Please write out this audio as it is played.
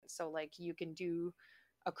So like you can do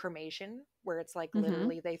a cremation where it's like Mm-hmm.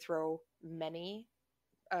 literally they throw many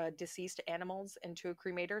deceased animals into a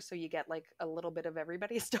cremator, so you get like a little bit of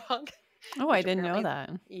everybody's dog, Oh, I which didn't know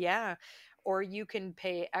apparently, that. yeah. Or you can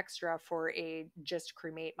pay extra for a just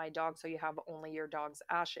cremate my dog, so you have only your dog's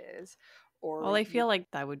ashes. Or Well, I you, feel like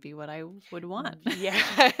that would be what I would want yeah.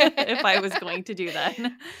 if I was going to do that.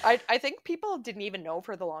 I think people didn't even know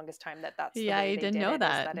for the longest time that that's the Yeah, way I they didn't did know it, is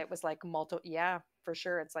that. that it was like multiple. Yeah, for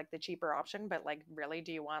sure, it's like the cheaper option, but like really,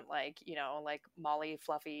 do you want like, like Molly,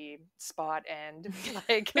 Fluffy, Spot, and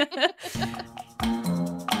like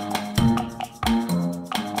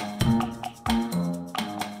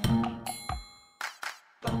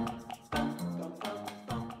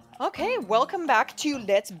Okay, welcome back to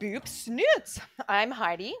Let's Boop Snoots. I'm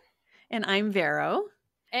Heidi, And I'm Vero.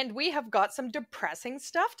 and we have got some depressing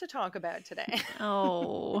stuff to talk about today.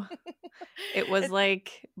 Oh, it was It-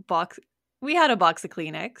 like we had a box of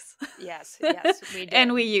Kleenex yes, we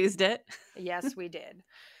and we did. used it. Yes, we did.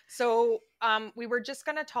 So, we were just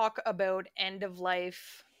going to talk about end of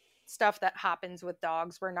life stuff that happens with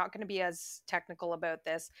dogs. We're not going to be as technical about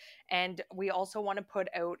this. And we also want to put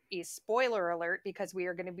out a spoiler alert because we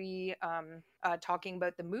are going to be talking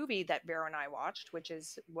about the movie that Vera and I watched, which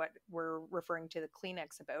is what we're referring to the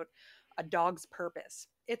Kleenex about, A Dog's Purpose.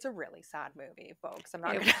 It's a really sad movie, folks. I'm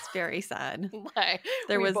not It going was very sad. to lie.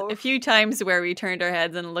 There We was a both. few times where we turned our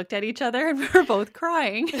heads and looked at each other and we were both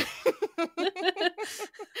crying.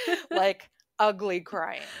 Like ugly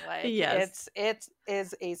crying. Like Yes, it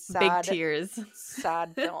is a big sad tears.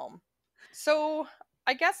 sad film. So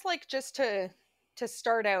I guess like just to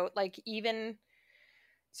start out, like even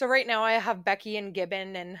so right now I have Becky and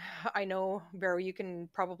Gibbon, and I know Vero, you can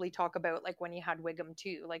probably talk about like when you had Wiggum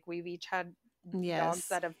too. Like we've each had dogs Yes.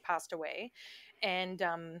 that have passed away. And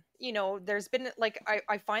there's been like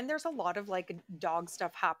I find there's a lot of like dog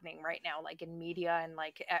stuff happening right now, like in media and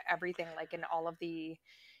like everything, like in all of the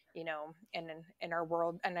in our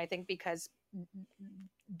world. And I think because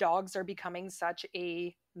dogs are becoming such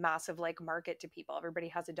a massive like market to people, everybody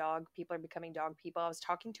has a dog, people are becoming dog people. I was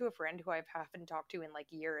talking to a friend who I haven't talked to in like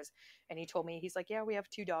years, and he told me, he's like, yeah, we have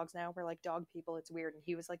 2 dogs now, we're like dog people, it's weird. And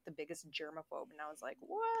he was like the biggest germaphobe, and I was like,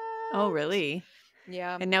 Oh, what? really?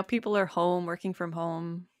 Yeah. And now people are home, working from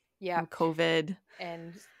home Yeah. from COVID.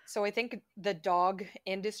 And so I think the dog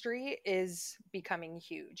industry is becoming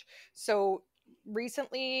huge. So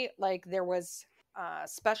recently, like there was a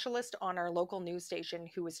specialist on our local news station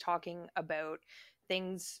who was talking about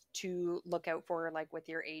things to look out for, like with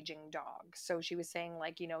your aging dog. So she was saying,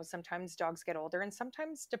 like, sometimes dogs get older, and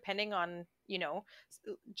sometimes depending on,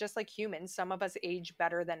 just like humans, some of us age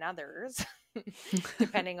better than others,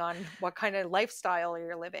 depending on what kind of lifestyle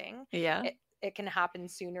you're living. Yeah. It can happen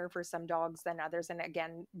sooner for some dogs than others, and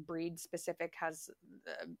again, breed specific, has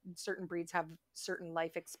certain breeds have certain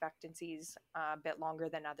life expectancies a bit longer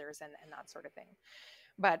than others, and that sort of thing.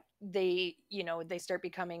 But they start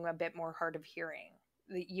becoming a bit more hard of hearing.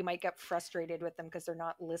 You might get frustrated with them because they're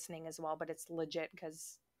not listening as well, but it's legit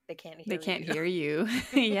because they can't They hear can't you. hear you.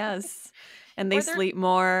 Yes. And they Or they're, sleep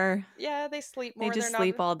more. yeah, they sleep They more, they're just not.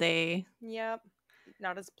 sleep all day. Yep,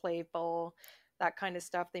 not as playful, that kind of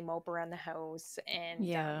stuff. They mope around the house,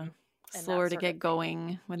 Yeah. and that Slower to sort of get thing.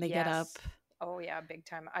 going when they get up. Yes. Oh yeah, big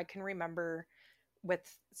time. I can remember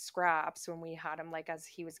with Scraps when we had him, like as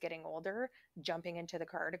he was getting older, jumping into the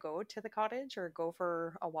car to go to the cottage or go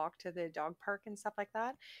for a walk to the dog park and stuff like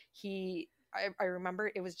that. I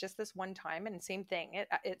remember it was just this one time, and same thing.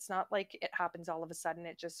 It's not like it happens all of a sudden.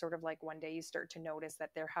 It just sort of like one day you start to notice that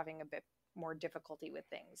they're having a bit more difficulty with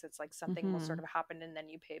things. It's like something will sort Hmm. of happen, and then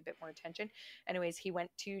you pay a bit more attention. Anyways, he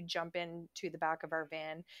went to jump into the back of our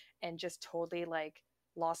van and just totally like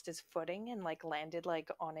lost his footing and like landed like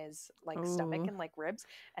on his like stomach Oh, and like ribs.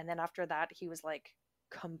 And then after that he was like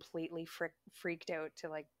completely freaked out to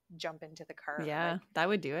like jump into the car, yeah. like, That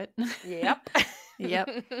would do it. yep. Yep.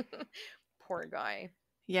 Poor guy.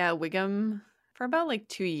 Yeah. Wiggum for about like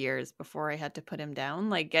 2 years before I had to put him down.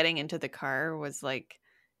 Like getting into the car was like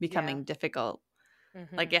Yeah. becoming difficult.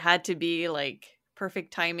 Hmm. Like it had to be like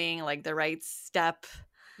perfect timing, like the right step,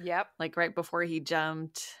 Yep. like right before he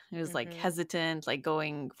jumped. It was like Hmm. hesitant, like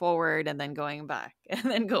going forward and then going back, and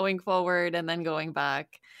then going forward and then going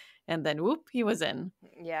back. And then whoop, he was in.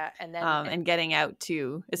 Yeah. And then And getting out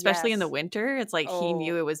too, especially in the yes. winter. It's like he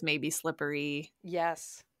knew Oh it was maybe slippery.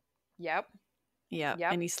 yes. Yep. Yeah.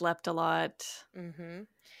 Yep. And he slept a lot. Hmm.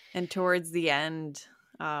 And towards the end,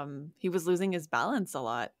 he was losing his balance a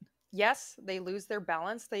lot. Yes, they lose their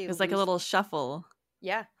balance, they It was like a lose. little shuffle.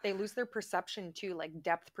 Yeah, they lose their perception too, like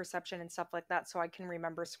depth perception and stuff like that. So I can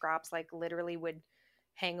remember Scraps like literally would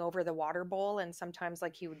hang over the water bowl, and sometimes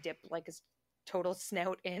like he would dip like his total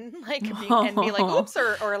snout in like and be like Oh, oops,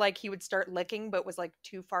 or like he would start licking but was like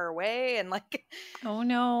too far away, and like oh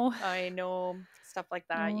no. I know, stuff like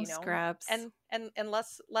that, Oh, you know. scraps. And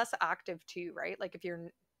less active too, right? Like if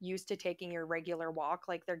you're used to taking your regular walk,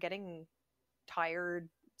 like they're getting tired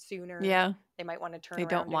sooner. Yeah, They might want to turn they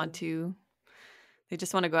don't around want and to. They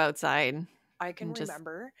just want to go outside I can and just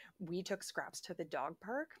remember we took Scraps to the dog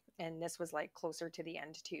park, and this was like closer to the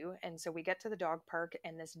end too. And so we get to the dog park,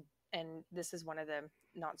 and this is one of the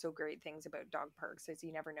not so great things about dog parks is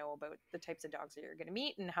you never know about the types of dogs that you're going to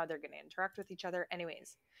meet and how they're going to interact with each other.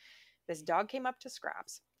 Anyways, this dog came up to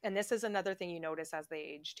Scraps, and this is another thing you notice as they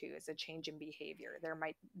age too, is a change in behavior.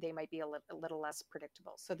 They might be a little less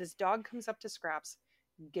predictable. So this dog comes up to Scraps,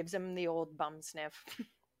 gives him the old bum sniff.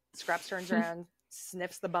 Scraps turns around,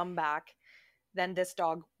 sniffs the bum back. Then this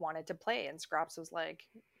dog wanted to play, and Scraps was like,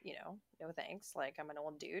 no thanks. Like, I'm an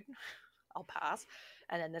old dude. I'll pass.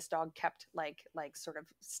 And then this dog kept like sort of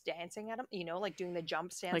stancing at him, like doing the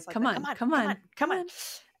jump stance, like, like come the, on, come on, come come on, on, come come on.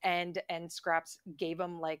 on. And Scraps gave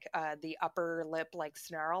him like the upper lip like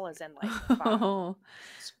snarl, as in like Oh,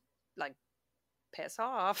 like piss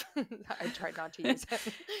off. I tried not to use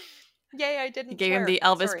it. Yay, I you didn't gave him swear. the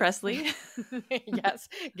Elvis Sorry. Presley. Yes,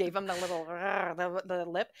 gave him the little the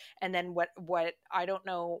lip, and then what I don't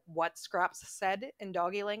know what Scraps said in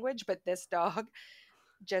doggy language, but this dog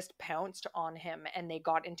just pounced on him, and they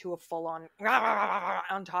got into a full on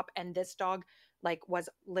on top, and this dog like was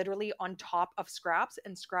literally on top of Scraps,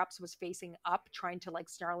 and Scraps was facing up trying to like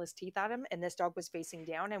snarl his teeth at him, and this dog was facing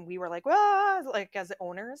down, and we were like ah, like as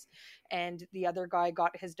owners, and the other guy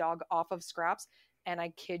got his dog off of Scraps, and I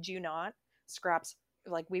kid you not, Scraps,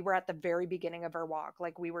 like we were at the very beginning of our walk,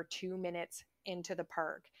 like we were 2 minutes into the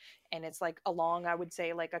park, and it's like along, I would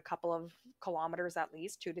say, like a couple of kilometers, at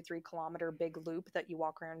least 2 to 3 kilometer big loop that you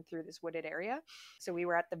walk around through this wooded area. So we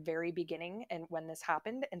were at the very beginning, and when this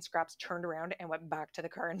happened, and Scraps turned around and went back to the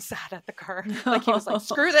car and sat at the car, like he was like,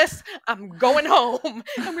 screw this, I'm going home.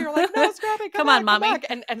 And we were like, no, Scrappy, Come back, on, mommy. back.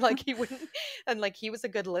 And like he wouldn't, and like he was a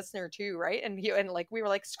good listener too, right? And like we were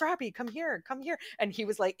like, Scrappy, come here, come here. And he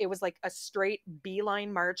was like, it was like a straight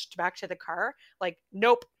beeline march back to the car, like,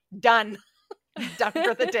 nope, done. Done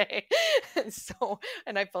for the day.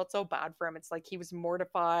 And I felt so bad for him. It's like he was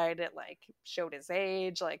mortified. It like showed his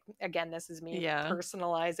age. Like, again, this is me Yeah.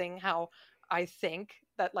 personalizing how I think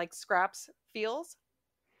that like Scraps feels.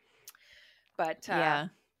 But Yeah.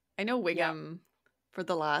 I know yeah. Wiggum for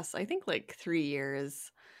the last, I think, like 3 years,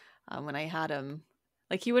 when I had him,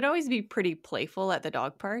 like he would always be pretty playful at the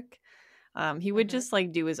dog park. He would Hmm. just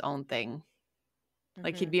like do his own thing.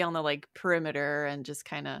 Like he'd Hmm. be on the like perimeter and just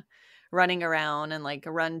kind of running around and like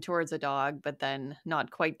run towards a dog, but then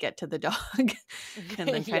not quite get to the dog and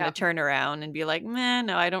then kind Yeah. of turn around and be like, man,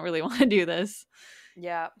 no, I don't really want to do this.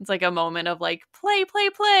 Yeah. It's like a moment of like, play, play,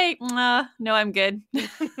 play. No, I'm good.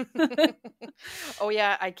 Oh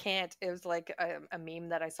yeah, I can't. It was like a meme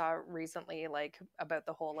that I saw recently, like about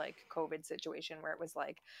the whole like COVID situation, where it was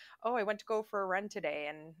like, oh, I went to go for a run today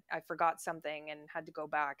and I forgot something and had to go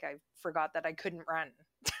back. I forgot that I couldn't run.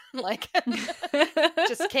 Like,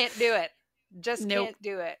 just can't do it. Just Nope. can't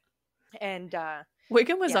do it. And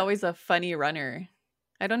Wiggum was yeah, always a funny runner.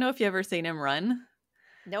 I don't know if you ever seen him run.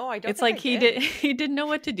 no, I don't It's think like I did. he didn't know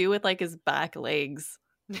what to do with like his back legs.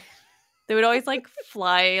 They would always like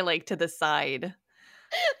fly like to the side.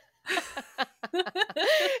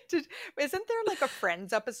 Did, isn't there like a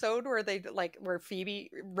Friends episode where they like where Phoebe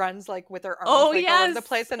runs like with her arms Oh like all over yes. the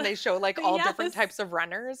place, and they show like all different Yes. types of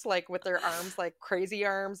runners like with their arms, like crazy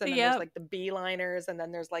arms, and then there's Yep. like the beeliners, and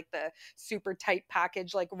then there's like the super tight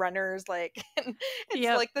package like runners, like and it's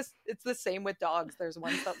Yep. like this. It's the same with dogs. There's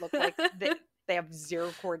ones that look like they have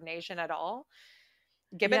zero coordination at all.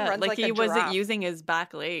 Gibbon Yeah, runs like like a he wasn't giraffe. using his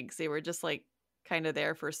back legs. They were just like kind of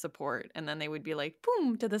there for support. And then they would be like,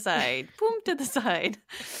 boom to the side, boom to the side.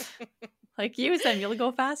 Like, use them, you'll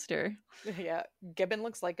go faster. Yeah, Gibbon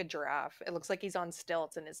looks like a giraffe. It looks like he's on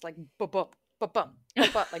stilts, and it's like bump, bump, bump, bump,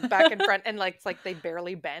 bump, bump, like back and front, and like it's like they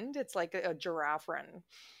barely bend. It's like a giraffe run.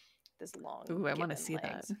 This long Ooh, I want to Gibbon see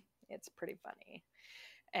that. legs. It's pretty funny.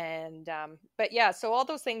 And but yeah, so all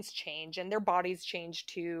those things change, and their bodies change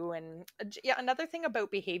too. And yeah, another thing about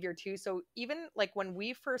behavior too. So even like when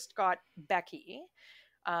we first got Becky,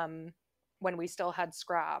 um when we still had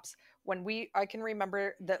Scraps, I can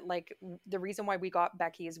remember that like the reason why we got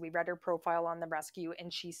Becky is we read her profile on the rescue,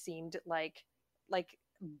 and she seemed like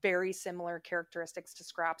very similar characteristics to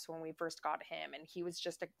Scraps when we first got him, and he was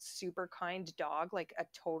just a super kind dog, like a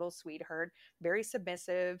total sweetheart, very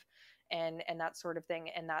submissive, and that sort of thing.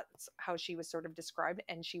 And that's how she was sort of described.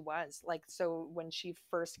 And she was like, so when she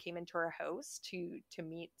first came into our house to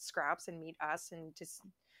meet Scraps and meet us and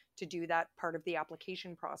to do that part of the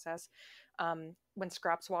application process, when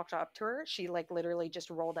Scraps walked up to her, she like literally just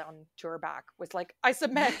rolled down to her back, was like, I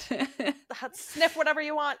submit, sniff whatever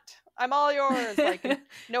you want, I'm all yours, like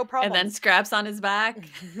no problem. And then Scraps on his back.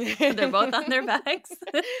 They're both on their backs.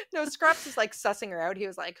 No, Scraps was like sussing her out. He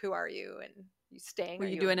was like, who are you, and you staying, What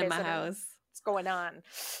are you a doing in my visitor? house? What's going on?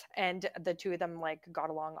 And the two of them like got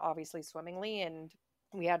along obviously swimmingly. And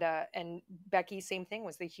we had and Becky, same thing,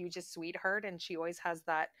 was the hugest sweetheart, and she always has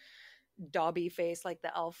that Dobby face like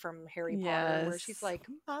the elf from Harry Potter, where she's Yes. like,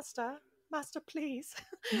 master please.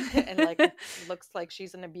 And like looks like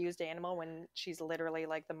she's an abused animal when she's literally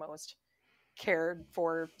like the most cared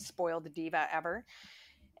for, spoiled diva ever.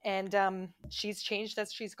 And she's changed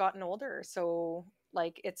as she's gotten older. So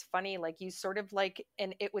like it's funny, like you sort of like,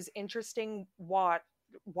 and it was interesting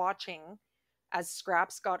watching as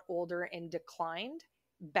Scraps got older and declined,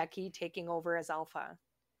 Becky taking over as alpha.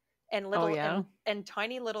 And Oh little yeah. and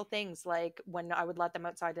tiny little things, like when I would let them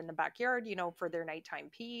outside in the backyard, for their nighttime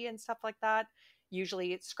pee and stuff like that.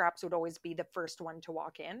 Usually Scraps would always be the first one to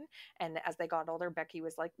walk in. And as they got older, Becky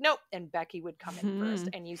was like, nope. And Becky would come in first.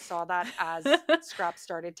 And you saw that as Scraps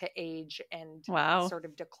started to age and Wow. sort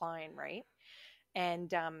of decline, right?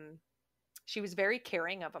 And she was very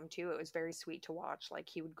caring of him too. It was very sweet to watch. Like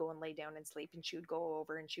he would go and lay down and sleep, and she would go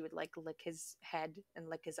over and she would like lick his head and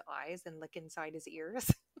lick his eyes and lick inside his ears.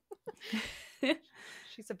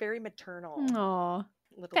 She's a very maternal Aw,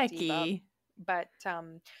 little diva. Becky.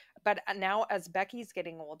 But now as Becky's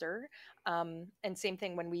getting older, and same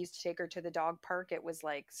thing, when we used to take her to the dog park, it was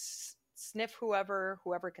like sniff whoever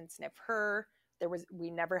can sniff her. We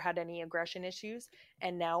never had any aggression issues.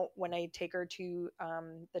 And now when I take her to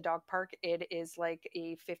the dog park, it is like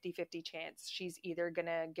a 50-50 chance. She's either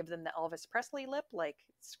gonna give them the Elvis Presley lip, like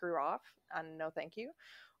screw off and no thank you,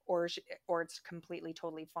 or it's completely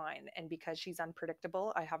totally fine. And because she's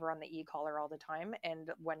unpredictable, I have her on the e-collar all the time. And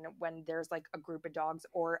when there's like a group of dogs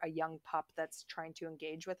or a young pup that's trying to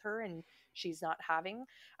engage with her and she's not having,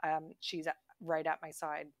 she's right at my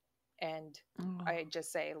side. And I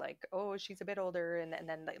just say like, oh, she's a bit older, and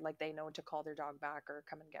then like they know to call their dog back or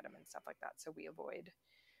come and get him and stuff like that, so we avoid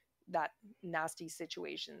that nasty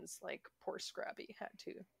situations like poor Scrabby had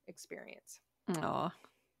to experience. Oh.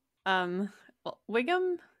 Well,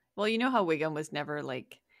 Wiggum. Well, you know how Wiggum was never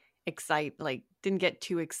like didn't get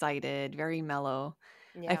too excited, very mellow.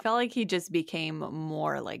 Yeah. I felt like he just became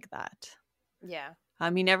more like that. Yeah.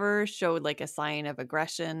 He never showed like a sign of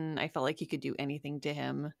aggression. I felt like you could do anything to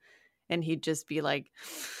him, and he'd just be like,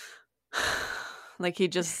 like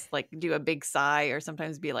he'd just like do a big sigh, or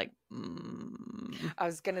sometimes be like, I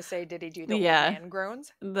was gonna say, did he do the old yeah, man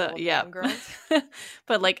groans? yeah. Man groans?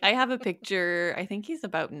 But like, I have a picture. I think he's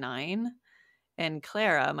about 9, and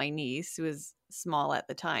Clara, my niece, who was small at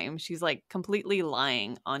the time, she's like completely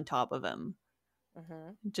lying on top of him,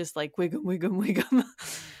 just like Wiggum, Wiggum, Wiggum.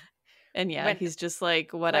 And yeah, he's just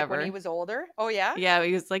like whatever. Like when he was older? Oh yeah? Yeah,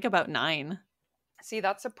 he was like about 9. See,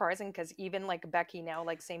 that's surprising, because even like Becky now,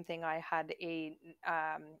 like same thing. I had a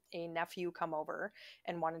nephew come over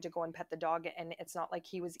and wanted to go and pet the dog, and it's not like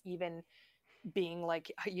he was even being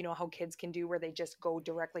like, how kids can do, where they just go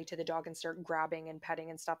directly to the dog and start grabbing and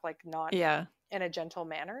petting and stuff, like not in a gentle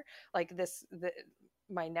manner. Like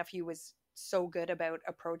my nephew was so good about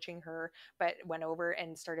approaching her, but went over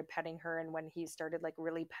and started petting her. And when he started like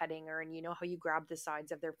really petting her, and how you grab the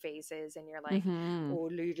sides of their faces and you're like, oh,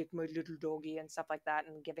 my little doggy and stuff like that,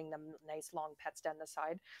 and giving them nice long pets down the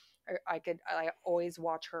side, I always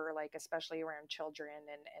watch her, like especially around children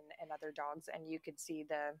and other dogs, and you could see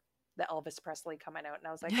the Elvis Presley coming out. And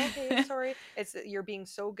I was like, okay, sorry, you're being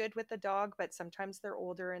so good with the dog, but sometimes they're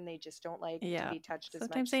older and they just don't like to be touched as much.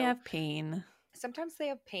 Sometimes they have pain. Sometimes they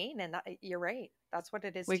have pain, and you're right. That's what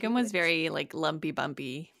it is. Wiggum was very like lumpy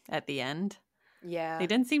bumpy at the end. Yeah. They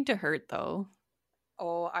didn't seem to hurt though.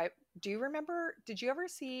 Oh, do you remember, did you ever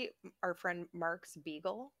see our friend Mark's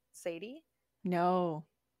beagle, Sadie? No.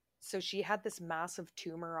 So she had this massive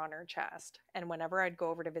tumor on her chest, and whenever I'd go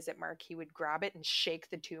over to visit Mark, he would grab it and shake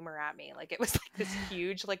the tumor at me. Like it was like this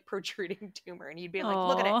huge, like protruding tumor, and he'd be like,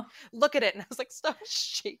 look at it. And I was like, stop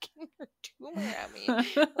shaking your tumor at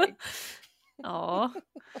me. Like, oh.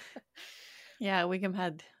 Yeah, Wiggum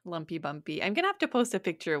had lumpy bumpy. I'm gonna have to post a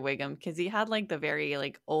picture of Wiggum, because he had like the very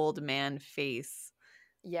like old man face.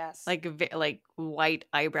 Yes. Like white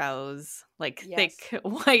eyebrows, like thick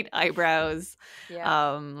white eyebrows.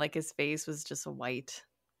 Yeah. Like his face was just white.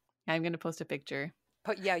 I'm gonna post a picture.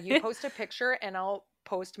 But yeah, you post a picture, and I'll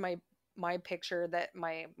post my my picture, that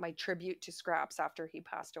my tribute to Scraps after he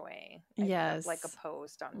passed away. I put up like a Yes.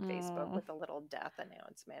 post on Facebook with a little death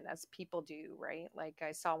announcement, as people do, right? Like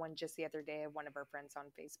I saw one just the other day of one of our friends on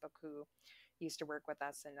Facebook who used to work with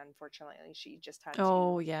us, and unfortunately she just had to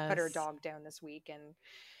Oh, put her yes. dog down this week. And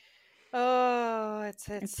oh,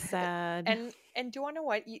 It's sad. and do you want to know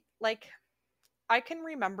what? Like, I can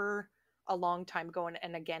remember a long time ago,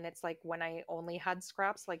 and again, it's like when I only had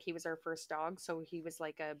Scraps, like he was our first dog, so he was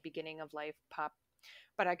like a beginning of life pup.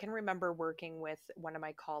 But I can remember working with one of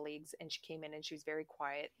my colleagues, and she came in and she was very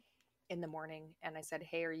quiet in the morning, and I said,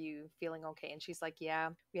 "Hey, are you feeling okay?" And she's like, "Yeah,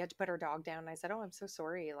 we had to put our dog down." And I said, "Oh, I'm so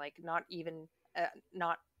sorry." Like, not even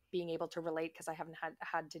not being able to relate because I haven't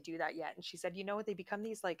had to do that yet. And she said, they become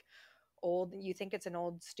these like old, you think it's an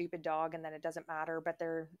old stupid dog, and then it doesn't matter, but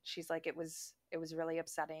she's like, it was really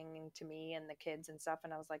upsetting to me and the kids and stuff.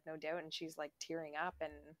 And I was like, no doubt. And she's like tearing up.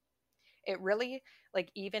 And it really,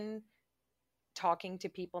 like, even talking to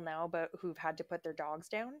people now about who've had to put their dogs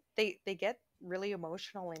down, they get really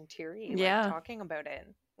emotional and teary, like Yeah, talking about it.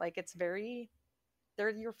 Like, it's very, they're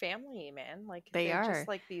your family, man. Like, they they're just are.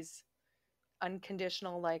 like these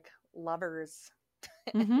unconditional like lovers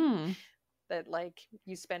Mm-hmm. that like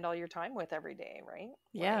you spend all your time with every day, right?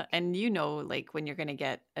 Yeah. Like, And like when you're going to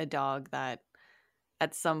get a dog that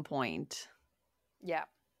at some point yeah.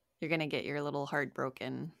 you're going to get your little heart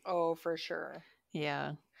broken. Oh, for sure.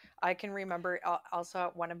 Yeah. I can remember also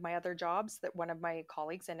at one of my other jobs that one of my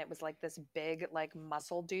colleagues, and it was like this big, like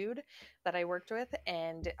muscle dude that I worked with.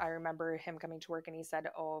 And I remember him coming to work and he said,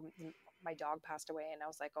 "Oh, my dog passed away." And I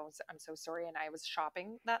was like, "Oh, I'm so sorry." And I was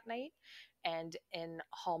shopping that night, and in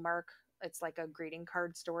Hallmark, it's like a greeting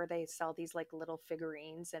card store. They sell these like little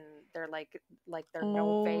figurines, and they're like they're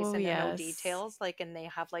no face Oh, and they're no yes. details. Like, and they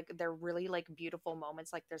have like, they're really like beautiful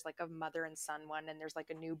moments. Like, there's like a mother and son one, and there's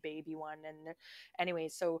like a new baby one. And anyway,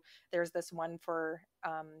 so there's this one for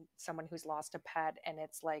someone who's lost a pet, and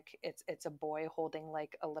it's like it's a boy holding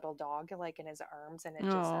like a little dog like in his arms, and it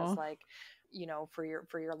just says Oh. like, for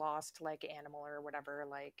your lost like animal or whatever,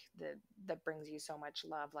 like that brings you so much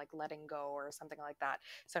love, like letting go or something like that.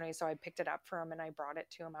 So anyway, so I picked it up for him and I brought it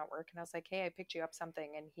to him at work, and I was like, "Hey, I picked you up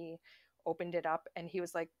something." And he opened it up and he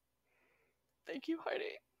was like, "Thank you,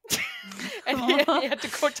 Heidi." And he had to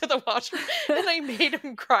go to the washroom, and I made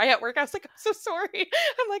him cry at work. I was like, "I'm so sorry."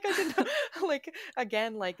 I'm like, I didn't like,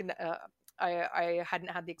 again, like, I hadn't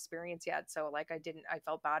had the experience yet, so like I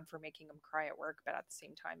felt bad for making him cry at work, but at the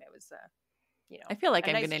same time, it was I feel like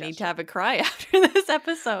a I'm nice going to need to gesture. have a cry after this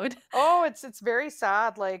episode. Oh, it's very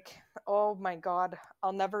sad. Like, oh my God,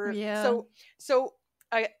 I'll never. Yeah. So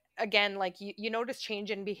I again, like, you notice change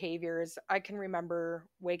in behaviors. I can remember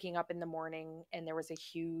waking up in the morning and there was a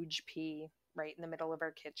huge pee right in the middle of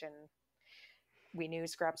our kitchen. We knew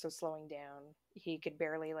Scraps was slowing down. He could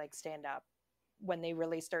barely like stand up. When they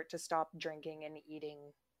really start to stop drinking and eating,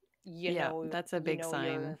 Yeah, that's a big sign.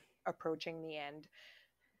 you're approaching the end.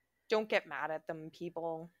 Don't get mad at them,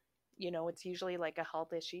 people. It's usually like a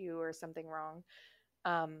health issue or something wrong.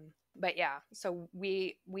 But yeah, so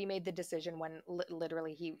we made the decision when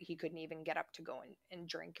literally he couldn't even get up to go and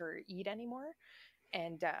drink or eat anymore.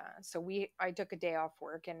 And so I took a day off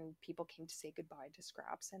work, and people came to say goodbye to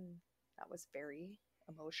Scraps, and that was very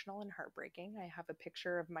emotional and heartbreaking. I have a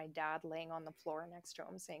picture of my dad laying on the floor next to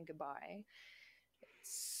him saying goodbye.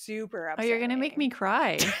 Super Oh, you're going to make upsetting. me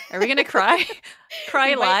cry. Are we going to cry?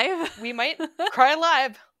 Cry live? We might cry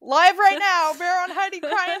live right now. Bear on Heidi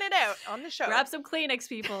crying it out on the show. Grab some Kleenex,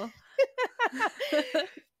 people.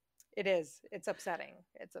 It's upsetting.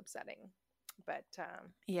 But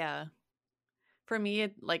Yeah. For me,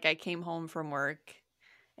 like I came home from work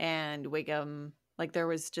and Wiggum, like there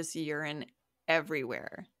was just urine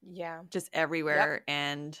everywhere. yeah. Just everywhere.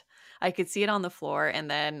 And I could see it on the floor. And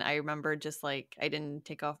then I remember just like I didn't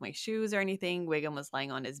take off my shoes or anything. Wiggum was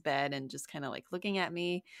lying on his bed and just kind of like looking at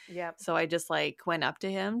me. Yep. So I just like went up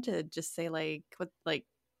to him to just say like what, like,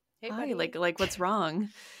 Hey, hi, buddy. like what's wrong?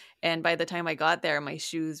 And by the time I got there, my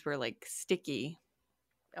shoes were like sticky.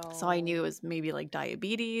 Oh. So I knew it was maybe like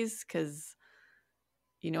diabetes because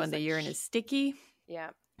when the like urine is sticky.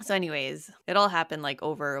 Yeah. So anyways, it all happened like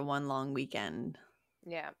over one long weekend.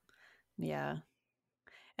 Yeah. Yeah.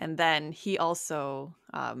 And then he also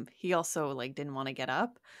like didn't want to get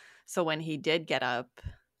up. So when he did get up,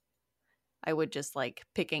 I would just like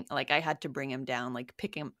I had to bring him down, like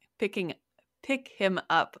pick him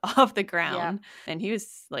up off the ground. And he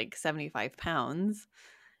was like 75 pounds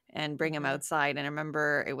and bring him outside. And I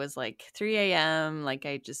remember it was like 3 a.m. Like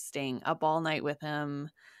I just staying up all night with him,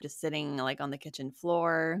 just sitting like on the kitchen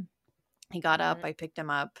floor. He got up, I picked him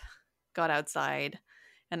up, got outside,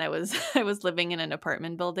 and I was I was living in an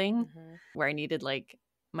apartment building Mm-hmm. where I needed like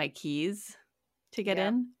my keys to get Yeah.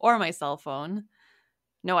 in or my cell phone.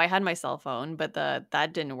 No, I had my cell phone, but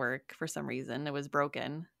that didn't work for some reason. It was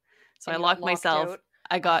broken. So And I you got locked locked myself. out.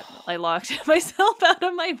 I locked myself out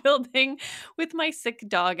of my building with my sick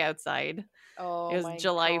dog outside. It Oh was my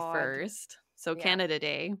July God. 1st, so Yeah. Canada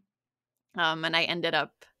Day. And I ended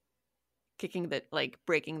up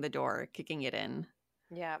breaking the door, kicking it in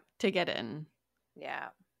Yeah. to get in. Yeah.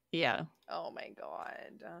 Yeah. Oh my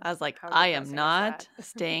God. I was like, How I am depressing is that? not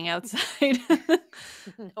staying outside.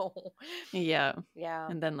 No. Yeah. Yeah.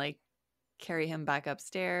 And then like carry him back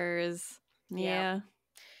upstairs. Yeah. Yeah.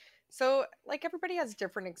 So, like, everybody has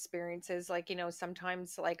different experiences. Like,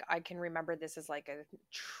 sometimes, like, I can remember this as like a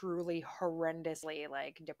truly horrendously,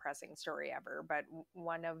 like, depressing story ever. But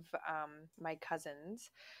one of my cousins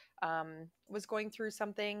was going through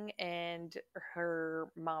something, and her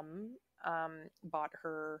mom bought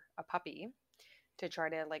her a puppy to try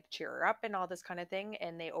to, like, cheer her up and all this kind of thing.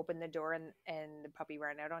 And they opened the door, and the puppy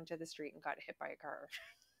ran out onto the street and got hit by a car.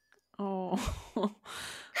 Oh.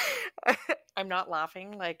 I'm not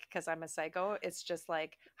laughing like because I'm a psycho. It's just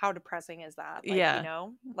like how depressing is that? Like, Yeah.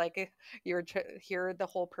 like here the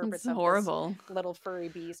whole It's purpose of this horrible. little furry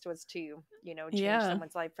beast was to, change Yeah.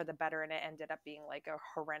 someone's life for the better, and it ended up being like a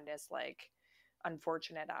horrendous, like,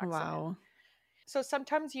 unfortunate accident. Wow. So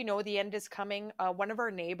sometimes, the end is coming. One of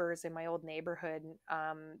our neighbors in my old neighborhood,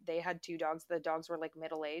 they had two dogs. The dogs were like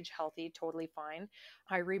middle age, healthy, totally fine.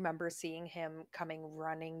 I remember seeing him coming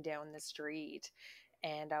running down the street,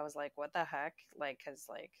 and I was like, "What the heck?" Like, because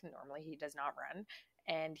like normally he does not run.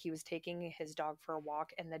 And he was taking his dog for a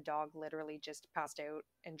walk, and the dog literally just passed out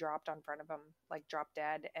and dropped on front of him, like dropped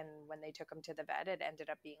dead. And when they took him to the vet, it ended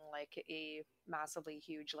up being like a massively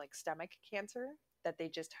huge, like, stomach cancer that they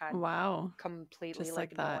just had Wow. completely Just like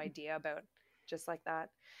like no that. idea about, just like that.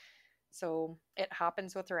 So it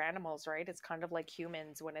happens with our animals, right? It's kind of like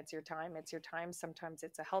humans. When it's your time, it's your time. Sometimes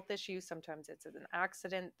it's a health issue, sometimes it's an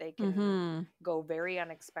accident. They can Mm-hmm. go very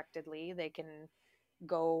unexpectedly. They can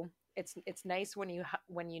go, it's nice when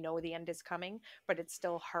when you know the end is coming, but it's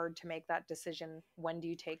still hard to make that decision. When do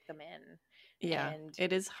you take them in? Yeah. And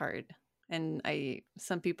It is hard. And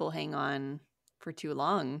some people hang on for too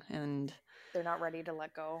long and they're not ready to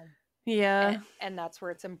let go. yeah. And that's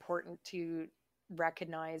where it's important to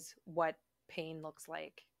recognize what pain looks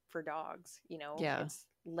like for dogs. Yeah. It's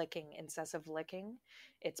licking, incessive licking,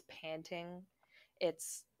 it's panting,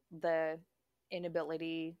 it's the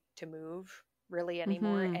inability to move really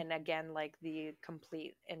anymore, Mm-hmm. and again, like, the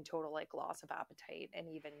complete and total, like, loss of appetite, and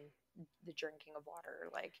even the drinking of water,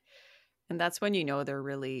 like. And that's when you know they're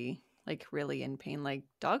really in pain. Like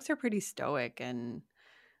dogs are pretty stoic and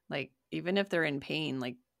like even if they're in pain,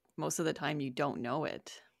 like most of the time you don't know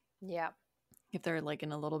it Yeah. if they're like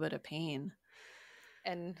in a little bit of pain.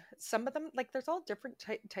 And some of them, like, there's all different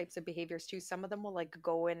types of behaviors too. Some of them will, like,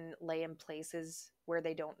 go and lay in places where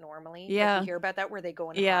they don't normally, like, you Yeah. hear about that, where they go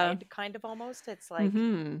and Yeah. hide, kind of, almost. It's like,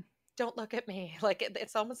 Mm-hmm. don't look at me. Like,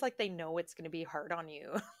 it's almost like they know it's going to be hard on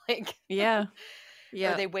you. Like, Yeah. or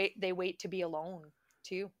Yeah. they wait to be alone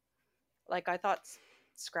too. Like, I thought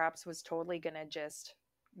Scraps was totally going to just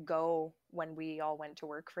go when we all went to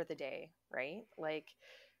work for the day, right? Like,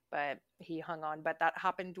 but he hung on. But that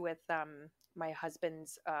happened with my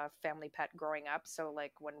husband's family pet growing up. So,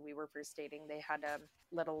 like, when we were first dating, they had a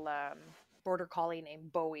little border collie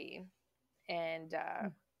named Bowie, and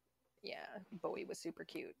yeah, Bowie was super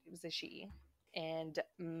cute. It was a she. And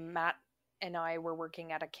Matt and I were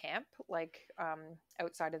working at a camp, like,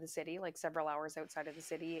 outside of the city, like several hours outside of the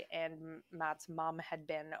city. And Matt's mom had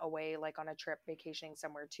been away, like, on a trip vacationing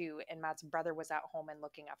somewhere too. And Matt's brother was at home and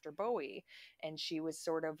looking after Bowie. And she was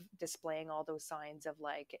sort of displaying all those signs of,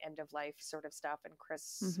 like, end of life sort of stuff. And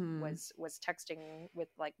Chris Mm-hmm. was texting with,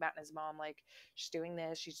 like, Matt and his mom, like, she's doing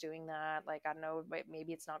this, she's doing that. Like, I don't know, but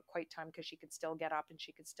maybe it's not quite time because she could still get up and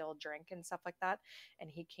she could still drink and stuff like that. And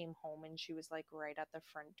he came home and she was, like, right at the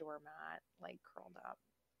front door mat, like, curled up,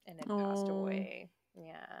 and had passed Oh. away.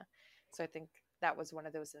 Yeah. So I think that was one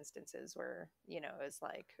of those instances where, it was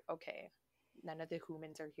like, okay, none of the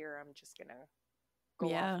humans are here. I'm just gonna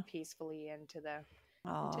go off peacefully into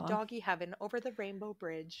doggy heaven, over the rainbow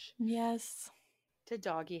bridge. Yes. To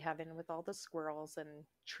doggy heaven with all the squirrels and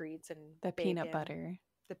treats and The bacon. peanut butter.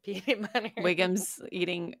 The peanut butter. Wiggum's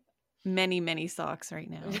eating many socks right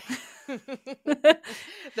now.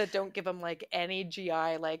 That don't give him, like, any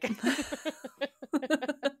GI, like.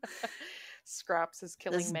 Scraps is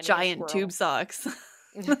killing Those many giant tube socks.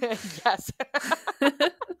 Yes.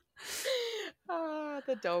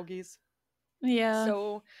 The doggies. Yeah.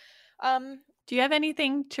 So, do you have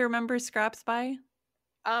anything to remember Scraps by?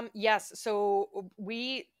 Yes. So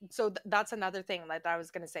that's another thing that I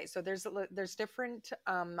was going to say. So there's different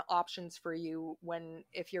options for you when,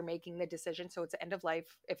 if you're making the decision. So it's end of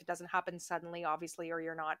life. If it doesn't happen suddenly, obviously, or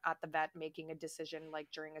you're not at the vet making a decision like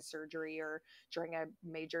during a surgery or during a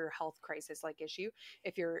major health crisis like issue.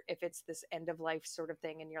 If it's this end of life sort of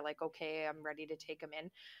thing and you're like, okay, I'm ready to take them in.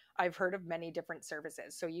 I've heard of many different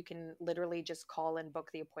services. So you can literally just call and book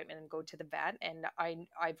the appointment and go to the vet. And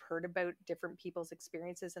I've heard about different people's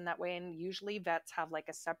experiences in that way. And usually vets have like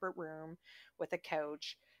a separate room with a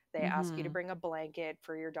couch. They ask you to Mm-hmm. bring a blanket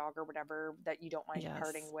for your dog or whatever that you don't mind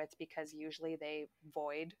parting Yes. with, because usually they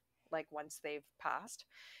void like once they've passed.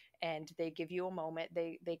 And they give you a moment.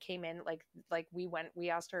 They came in like we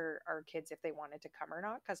asked our kids if they wanted to come or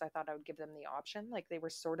not, because I thought I would give them the option. Like they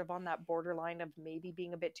were sort of on that borderline of maybe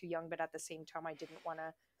being a bit too young, but at the same time I didn't want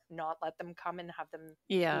to not let them come and have them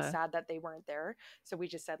be Yeah. sad that they weren't there. So we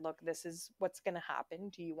just said, look, this is what's going to happen,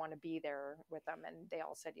 do you want to be there with them? And they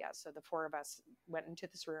all said yes. So the four of us went into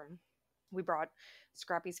this room. We brought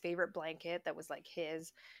Scrappy's favorite blanket that was like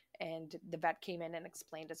his, and the vet came in and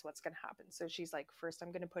explained us what's going to happen. So she's like, first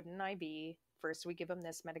I'm going to put in an IV. First we give him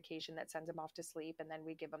this medication that sends him off to sleep, and then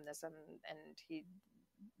we give him this, and he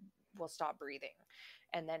will stop breathing,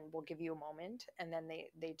 and then we'll give you a moment, and then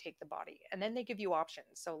they take the body, and then they give you options.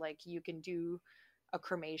 So like you can do a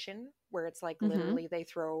cremation where it's like Mm-hmm. literally they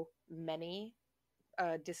throw many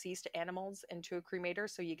deceased animals into a cremator,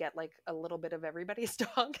 so you get like a little bit of everybody's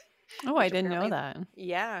dog, Oh, I which didn't know apparently, that.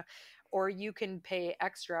 yeah. Or you can pay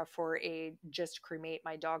extra for a just cremate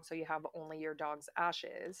my dog, so you have only your dog's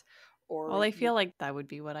ashes. Or Well, I you, feel like that would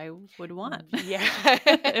be what I would want yeah.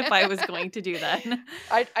 if I was going to do that.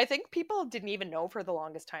 I think people didn't even know for the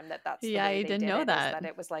longest time that that's the Yeah, way I they didn't did know it, is that. that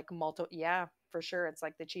it was like multiple. Yeah, for sure, it's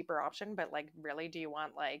like the cheaper option, but like really, do you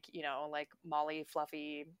want like, like Molly,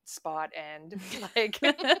 Fluffy, Spot, and like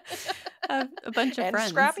A bunch of and friends.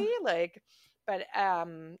 Scrappy, like, but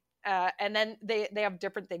and then they have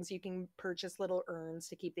different things. You can purchase little urns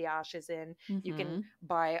to keep the ashes in. You can Mm-hmm.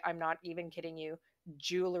 buy, I'm not even kidding you,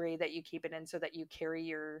 jewelry that you keep it in so that you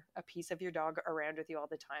carry a piece of your dog around with you all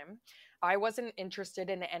the time. I wasn't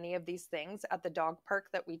interested in any of these things at the dog park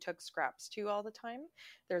that we took Scraps to all the time.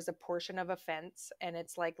 There's a portion of a fence, and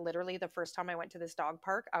it's like literally the first time I went to this dog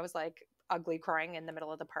park, I was like ugly crying in the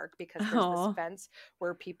middle of the park, because there's this Oh, fence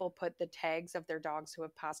where people put the tags of their dogs who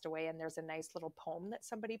have passed away, and there's a nice little poem that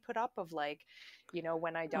somebody put up of like,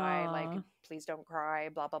 when I die, like, oh, please don't cry,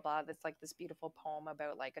 blah blah blah. That's like this beautiful poem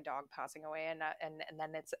about like a dog passing away. And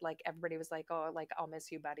then it's like everybody was like, oh, like, I'll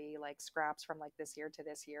miss you, buddy, like Scraps from like this year to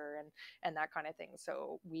this year, and that kind of thing.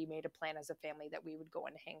 So we made a plan as a family that we would go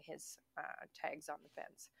and hang his tags on the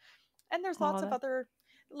fence. And there's lots oh, of that. other,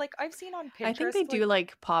 like I've seen on I think Pinterest, they like, do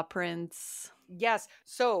like paw prints. yes.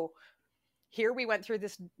 So here we went through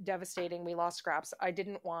this devastating, we lost Scraps. I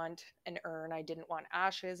didn't want an urn, I didn't want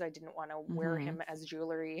ashes, I didn't want to wear Mm-hmm. him as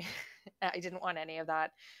jewelry. I didn't want any of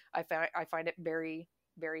that. I find it very,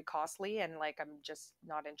 very costly, and like I'm just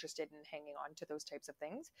not interested in hanging on to those types of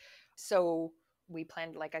things. So we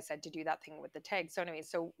planned, like I said, to do that thing with the tag. So anyway,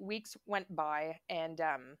 so weeks went by, and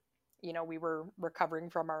we were recovering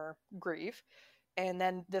from our grief. And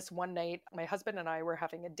then this one night, my husband and I were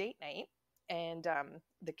having a date night, and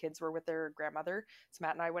the kids were with their grandmother. So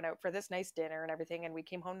Matt and I went out for this nice dinner and everything, and we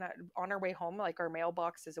came home. On our way home, like, our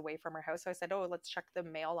mailbox is away from our house, so I said, oh, let's check the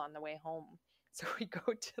mail on the way home. So we go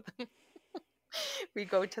to the we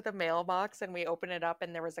go to the mailbox and we open it up,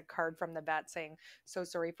 and there was a card from the vet saying, so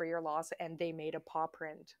sorry for your loss, and they made a paw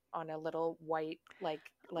print on a little white,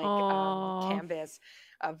 Oh, canvas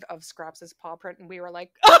of Scraps' paw print. And we were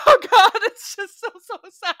like, oh god, it's just so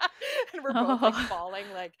sad. And we're both like oh,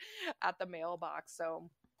 bawling, like, at the mailbox. So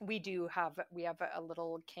we have a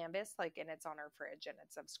little canvas, like, and it's on our fridge, and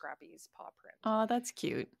it's of Scrappy's paw print. oh, that's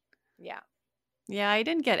cute. Yeah. Yeah, I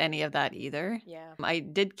didn't get any of that either. Yeah. I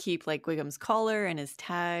did keep like Wiggum's collar and his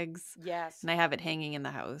tags, Yes. and I have it hanging in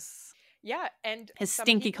the house. Yeah, and His some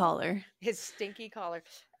stinky people, collar. his stinky collar,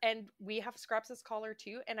 and we have Scraps' collar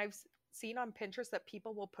too. And I've seen on Pinterest that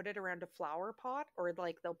people will put it around a flower pot, or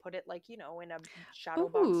like they'll put it, like, in a shadow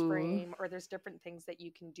box Ooh, frame, or there's different things that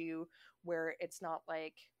you can do where it's not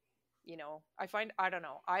like, I don't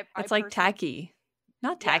know. I it's like personally, tacky.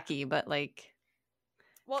 Not yeah. tacky, but like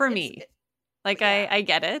Well, for me. Like yeah, I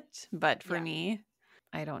get it, but for yeah. me,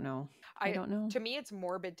 I don't know. I I don't know. To me, it's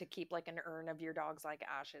morbid to keep like an urn of your dog's like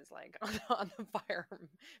ashes, like, on the fire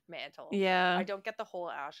mantle. I Yeah. don't get the whole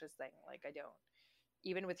ashes thing. Like, I don't.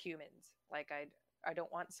 Even with humans, like, I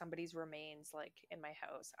don't want somebody's remains like in my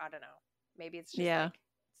house. I don't know. Maybe it's just Yeah. like,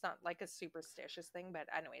 it's not like a superstitious thing, but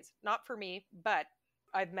anyways, not for me. But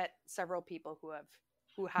I've met several people who have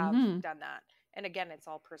who have Mm-hmm. done that. And again, it's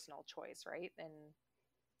all personal choice, right? And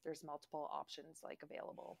there's multiple options like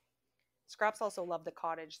available. Scraps also loved the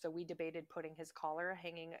cottage, so we debated putting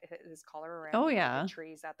hanging his collar around Oh, one of the yeah.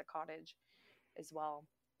 trees at the cottage as well.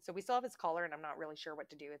 So we still have his collar, and I'm not really sure what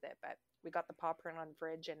to do with it, but we got the paw print on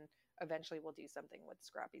fridge, and eventually we'll do something with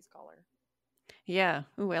Scrappy's collar. Yeah.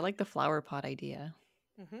 Ooh, I like the flower pot idea.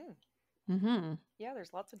 Hmm. Mm-hmm. Yeah,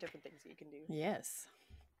 there's lots of different things that you can do. Yes.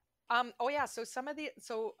 Oh yeah,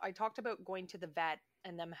 so I talked about going to the vet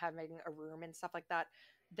and them having a room and stuff like that.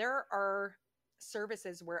 There are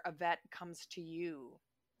services where a vet comes to you,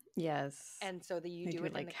 Yes. and so that you They do do it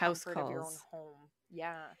in like the house comfort of your own calls. home.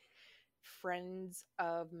 Yeah. Friends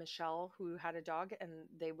of Michelle who had a dog and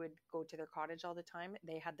they would go to their cottage all the time.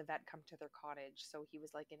 They had the vet come to their cottage. So he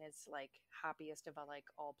was like in his like happiest of like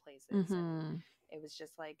all places. And Mm-hmm. it was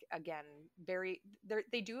just like, again,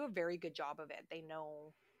 they do a very good job of it. They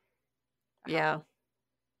know Yeah. how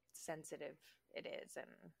sensitive it is and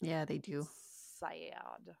Yeah, they do.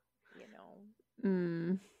 sad, you know,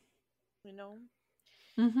 Mm. you know.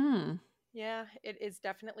 Mm-hmm. Yeah, it is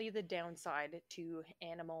definitely the downside to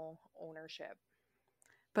animal ownership.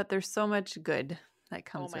 But there's so much good that Oh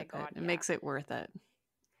comes my with it. God, It yeah. makes it worth it.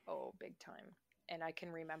 Oh, big time. And I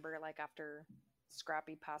can remember like after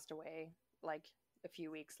Scrappy passed away, like a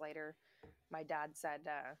few weeks later, my dad said,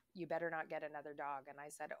 you better not get another dog. And I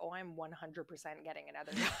said, oh, I'm 100% getting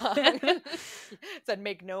another dog. Said,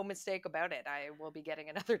 make no mistake about it. I will be getting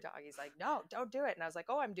another dog. He's like, no, don't do it. And I was like,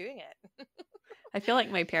 oh, I'm doing it. I feel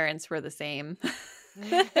like my parents were the same.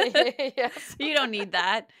 Yes. You don't need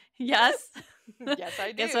that. Yes. Yes,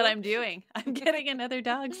 I do. Guess what I'm doing? I'm getting another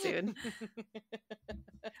dog soon.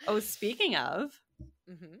 Oh, speaking of,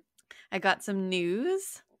 Mm-hmm. I got some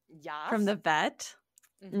news Yes. from the vet.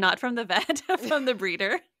 Mm-hmm. Not from the vet, from the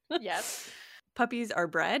breeder. Yes. Puppies are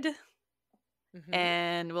bred, Mm-hmm.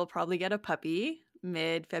 and we'll probably get a puppy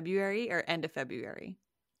mid-February or end of February.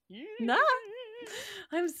 Nah,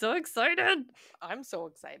 I'm so excited. I'm so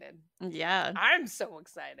excited. Yeah. I'm so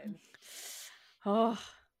excited. Oh,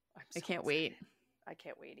 I can't wait. I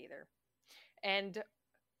can't wait either. And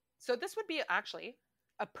so this would be actually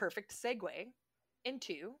a perfect segue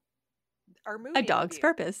into our movie A dog's review.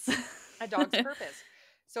 purpose. A dog's purpose.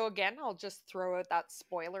 So again, I'll just throw out that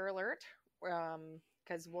spoiler alert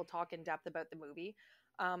because we'll talk in depth about the movie.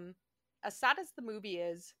 As sad as the movie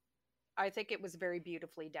is, I think it was very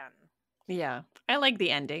beautifully done. Yeah. I like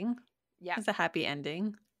the ending. Yeah. It's a happy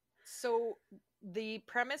ending. So the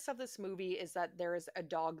premise of this movie is that there is a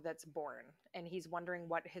dog that's born and he's wondering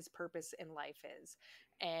what his purpose in life is.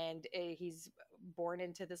 And he's born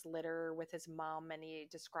into this litter with his mom and he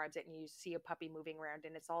describes it and you see a puppy moving around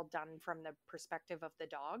and it's all done from the perspective of the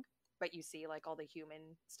dog, but you see like all the human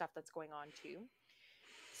stuff that's going on too.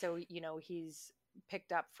 So, you know, he's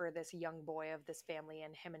picked up for this young boy of this family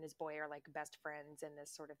and him and his boy are like best friends and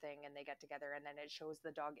this sort of thing and they get together and then it shows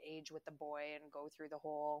the dog age with the boy and go through the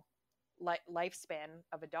whole lifespan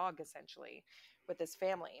of a dog essentially with this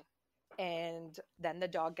family. And then the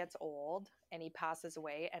dog gets old and he passes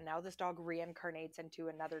away and now this dog reincarnates into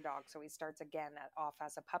another dog, so he starts again off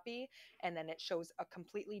as a puppy and then it shows a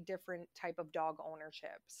completely different type of dog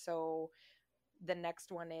ownership. So the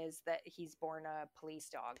next one is that he's born a police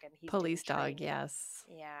dog and he's Police doing dog, training. yes.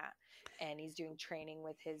 Yeah. And he's doing training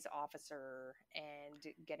with his officer and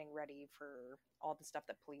getting ready for all the stuff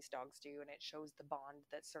that police dogs do. And it shows the bond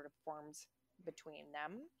that sort of forms between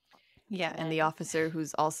them. Yeah. And the officer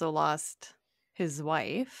who's also lost his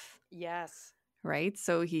wife. Yes. Right.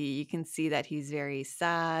 So you can see that he's very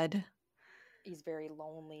sad. He's very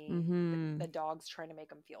lonely. Mm-hmm. The dog's trying to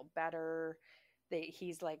make him feel better.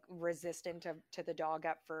 He's like resistant to the dog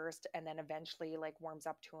at first and then eventually like warms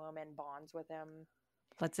up to him and bonds with him.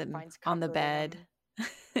 Lets him Finds on the comfort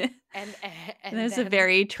in bed. And there's a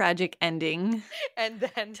very tragic ending and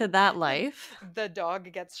then to that life. The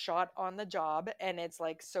dog gets shot on the job and it's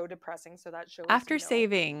like so depressing. So that shows after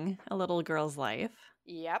saving a little girl's life.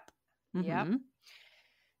 Yep. Mm-hmm. Yep.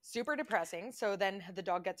 Super depressing. So then the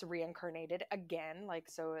dog gets reincarnated again, like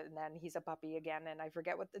so, and then he's a puppy again. And I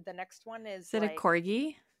forget what the next one is. Is it like, a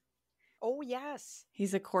corgi? Oh yes,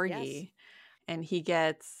 he's a corgi, yes. And he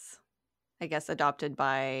gets, I guess, adopted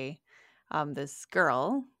by this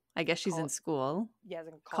girl. I guess she's in school. Yes,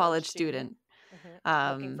 college student.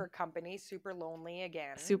 Mm-hmm. Looking for company, super lonely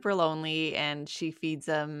again. Super lonely, and she feeds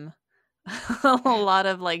him a lot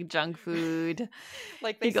of like junk food.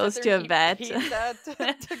 Like he goes to a vet. Pizza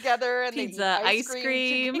together and pizza, they eat ice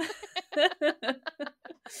cream.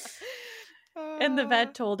 And the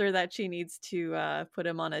vet told her that she needs to put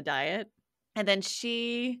him on a diet. And then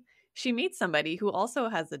she meets somebody who also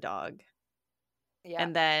has a dog. Yeah.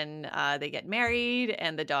 And then they get married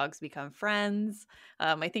and the dogs become friends.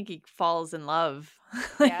 I think he falls in love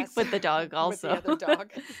like Yes. with the dog With the also. other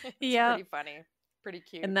dog. It's Yeah. pretty funny. Pretty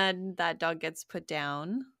cute. And then that dog gets put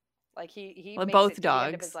down. Like he Well, makes both it to the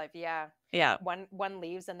end of his dogs. life. Yeah. Yeah. One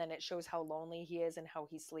leaves, and then it shows how lonely he is and how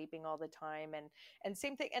he's sleeping all the time, and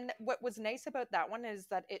same thing. And what was nice about that one is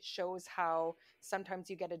that it shows how sometimes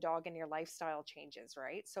you get a dog and your lifestyle changes,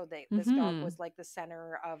 right? So this dog Mm-hmm. was like the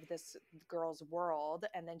center of this girl's world,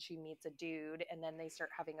 and then she meets a dude, and then they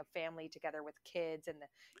start having a family together with kids, and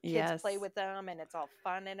the kids play Yes. with them, and it's all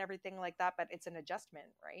fun and everything like that, but it's an adjustment,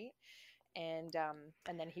 right? And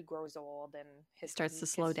then he grows old, and He starts to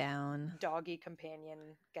slow his down. doggy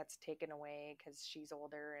companion gets taken away because she's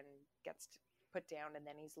older and gets put down, and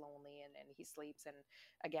then he's lonely, and then he sleeps, and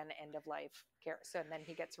again, end of life care. So and then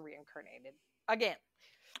he gets reincarnated again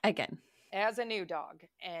Again. as a new dog,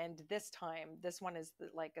 and this time this one is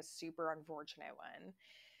like a super unfortunate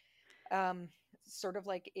one, sort of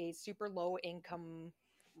like a super low income,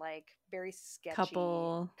 like very sketchy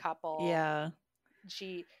Couple. couple. Yeah.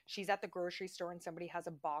 She's at the grocery store, and somebody has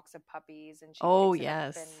a box of puppies, and she Oh, picks it up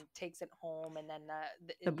and yes. takes it home, and then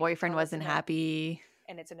The you could boyfriend tell wasn't happy.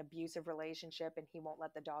 and it's an abusive relationship, and he won't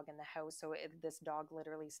let the dog in the house, so this dog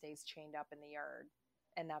literally stays chained up in the yard,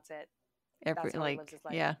 and that's it. Every That's how he lives like, his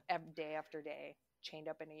life, yeah. day after day, chained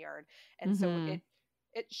up in a yard. And so Mm-hmm.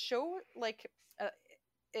 it showed like uh,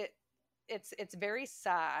 it it's very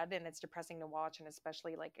sad, and it's depressing to watch, and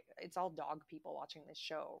especially like it's all dog people watching this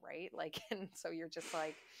show, right? Like, and so you're just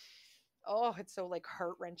like, oh, it's so like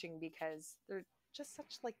heart-wrenching because they're just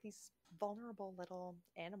such like these vulnerable little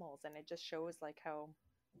animals, and it just shows like how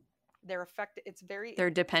they're affected. It's very, They're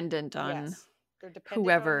dependent on yes, they're dependent on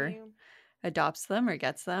whoever you. adopts them or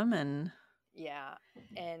gets them and Yeah.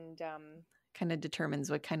 And kind of determines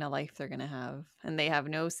what kind of life they're going to have. And they have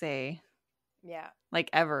no say, yeah, like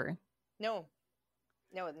ever. no,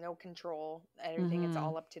 no control, everything, it's Mm-hmm.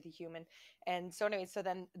 all up to the human. And so anyway, so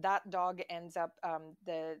then that dog ends up,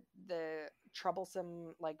 the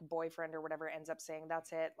troublesome like boyfriend or whatever ends up saying,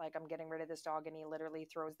 that's it, like I'm getting rid of this dog, and he literally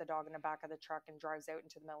throws the dog in the back of the truck and drives out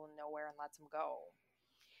into the middle of nowhere and lets him go.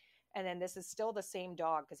 And then this is still the same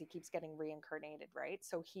dog because he keeps getting reincarnated, right?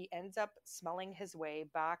 So he ends up smelling his way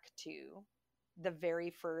back to the very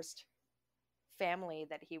first family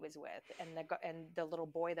that he was with, and the little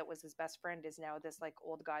boy that was his best friend is now this like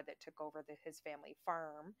old guy that took over his family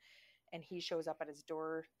farm, and he shows up at his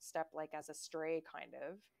doorstep like as a stray kind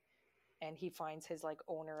of, and he finds his like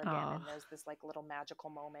owner again, Oh, and there's this like little magical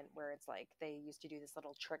moment where it's like they used to do this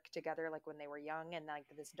little trick together like when they were young, and like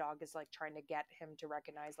this dog is like trying to get him to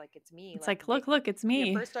recognize like it's me, it's like like, look, it's yeah,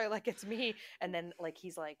 me. first I like it's me, and then like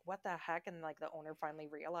he's like what the heck, and like the owner finally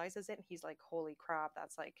realizes it, and he's like holy crap,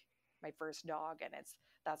 that's like my first dog. And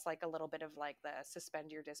that's like a little bit of like the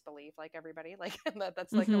suspend your disbelief, like everybody like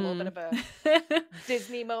that's like a little bit Mm-hmm. of a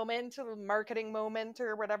Disney moment, a marketing moment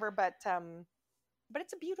or whatever, but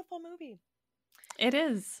it's a beautiful movie. It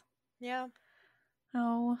is. Yeah.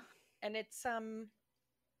 Oh, And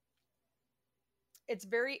it's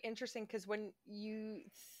very interesting because when you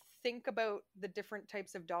think about the different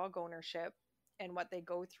types of dog ownership and what they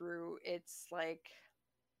go through, it's like,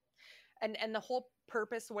 and the whole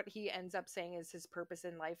purpose, what he ends up saying is his purpose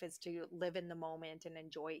in life is to live in the moment and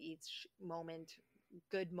enjoy each moment,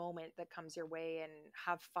 good moment that comes your way, and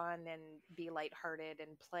have fun and be lighthearted and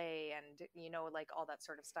play, and like all that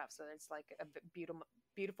sort of stuff. So it's like a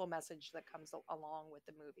beautiful message that comes along with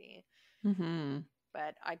the movie. mm-hmm.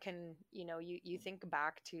 But I can, you think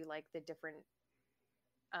back to like the different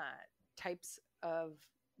uh, types of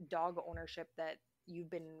dog ownership that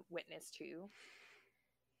you've been witness to,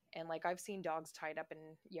 and like I've seen dogs tied up in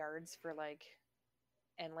yards for like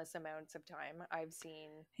endless amounts of time. I've seen,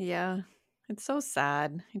 Yeah. It's so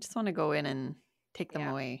sad. I just want to go in and take them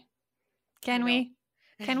yeah, away. I Can know. we?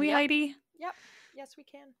 Can we, Yep, Heidi? yep, yes we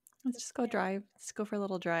can. Let's Yes just go we can. drive. Let's go for a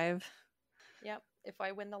little drive. Yep, if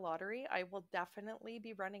I win the lottery, I will definitely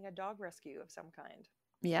be running a dog rescue of some kind.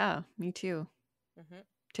 Yeah, me too. Mm-hmm.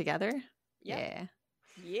 Together? Yep. Yeah.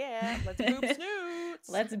 Yeah, let's boop snoots.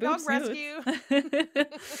 Let's boop Dog snoots. rescue.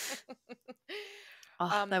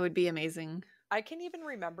 Oh, that would be amazing. I can even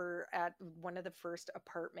remember at one of the first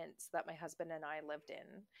apartments that my husband and I lived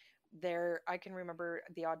in, there I can remember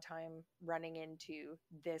the odd time running into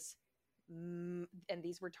this, and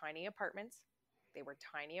these were tiny apartments. They were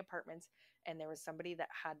tiny apartments, and there was somebody that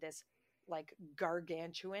had this like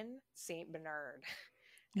gargantuan Saint Bernard,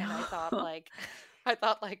 and I thought like, I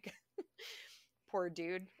thought like, poor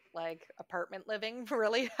dude, like apartment living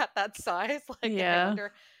really at that size, like, and I Yeah.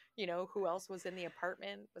 wonder You know, who else was in the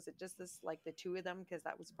apartment? Was it just this, like the two of them? Because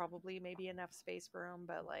that was probably maybe enough space for them.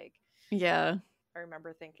 But like, Yeah. I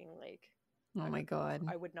remember thinking like, Oh my God.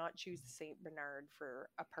 I would not choose the Saint Bernard for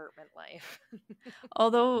apartment life.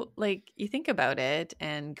 Although, like, you think about it,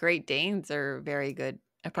 and Great Danes are very good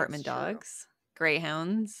It's apartment true. dogs.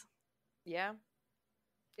 Greyhounds. Yeah,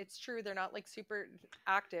 it's true. They're not like super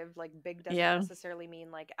active. Like big doesn't Yeah. necessarily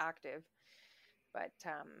mean like active. But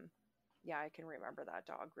yeah, I can remember that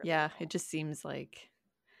dog really Yeah. It well. just seems like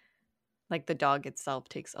the dog itself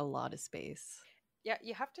takes a lot of space. Yeah,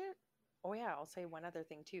 you have to. Oh yeah, I'll say one other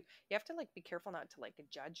thing too. You have to like be careful not to like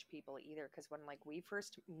judge people either, because when like we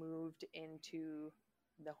first moved into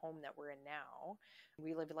the home that we're in now,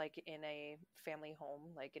 we live like in a family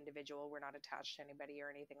home, like individual. We're not attached to anybody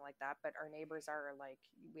or anything like that. But our neighbors are like,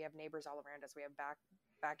 we have neighbors all around us. We have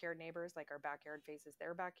backyard neighbors, like our backyard faces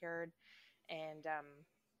their backyard, and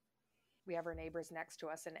we have our neighbors next to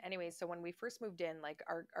us. And anyway, so when we first moved in, like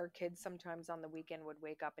our kids sometimes on the weekend would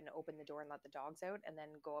wake up and open the door and let the dogs out, and then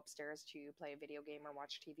go upstairs to play a video game or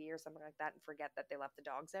watch TV or something like that, and forget that they left the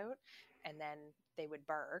dogs out. And then they would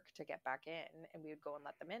bark to get back in, and we would go and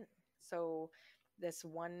let them in. So this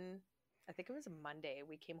one, I think it was a Monday,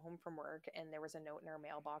 we came home from work and there was a note in our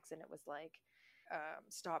mailbox, and it was like,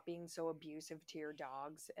 stop being so abusive to your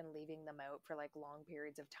dogs and leaving them out for like long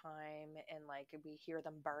periods of time, and like we hear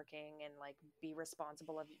them barking, and like be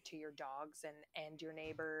responsible to your dogs and your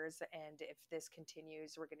neighbors, and if this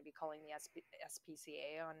continues we're going to be calling the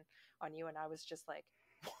SPCA on you. And I was just like,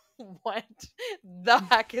 what the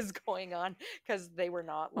heck is going on? Because they were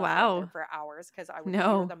not left out there Wow. for hours, because I would hear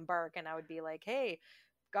No. them bark and I would be like, hey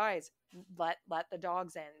guys, let the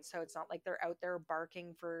dogs in. So it's not like they're out there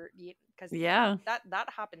barking for, because Yeah. that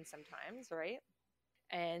happens sometimes, right?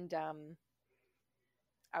 And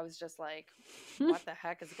I was just like, what the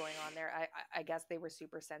heck is going on there? I guess they were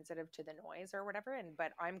super sensitive to the noise or whatever. And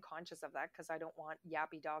but I'm conscious of that because I don't want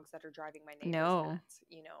yappy dogs that are driving my neighbors No. nuts,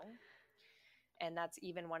 you know. And that's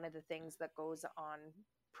even one of the things that goes on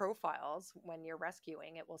profiles when you're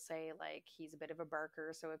rescuing. It will say like he's a bit of a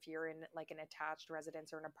barker, so if you're in like an attached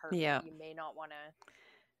residence or an apartment, Yeah. you may not want to.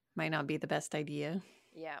 Might not be the best idea.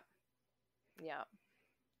 Yeah, yeah.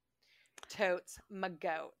 Totes my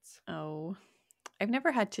goats. Oh. I've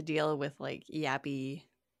never had to deal with like yappy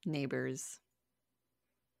neighbors,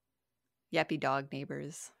 yappy dog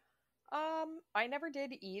neighbors. I never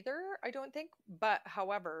did either, I don't think. But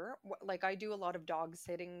however, like I do a lot of dog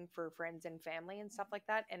sitting for friends and family and stuff like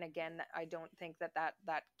that. And again, I don't think that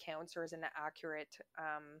counts or is an accurate,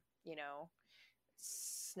 you know,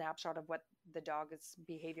 snapshot of what the dog's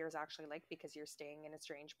behavior is actually like, because you're staying in a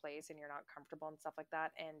strange place and you're not comfortable and stuff like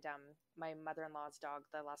that. And my mother-in-law's dog,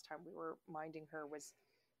 the last time we were minding her,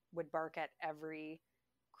 would bark at every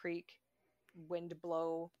creak, wind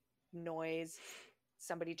blow, noise,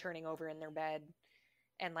 somebody turning over in their bed.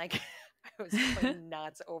 And like I was going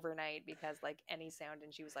nuts overnight because like any sound,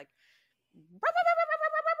 and she was like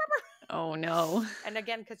Oh no. and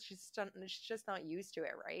again, because she's just not used to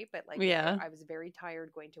it, right? But like Yeah. I was very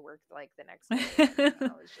tired going to work like the next day, and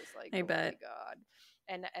I was just like, I oh my bet. god.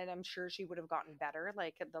 And I'm sure she would have gotten better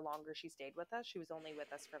like the longer she stayed with us. She was only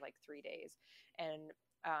with us for like 3 days. And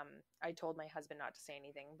I told my husband not to say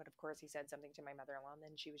anything, but of course he said something to my mother-in-law, and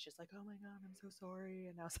then she was just like, oh my god, I'm so sorry.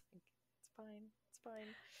 And I was like, it's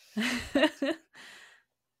fine.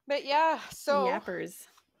 But yeah, so Yappers.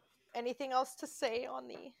 anything else to say on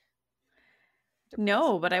the No,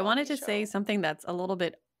 depressing but I wanted doggy to say show? something that's a little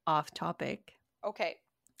bit off topic. Okay.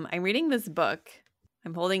 I'm reading this book.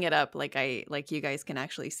 I'm holding it up like you guys can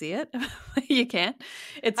actually see it. You can't.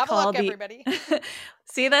 It's Have a look, called the everybody.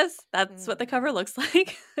 See this? That's what the cover Mm. looks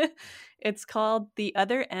like. It's called The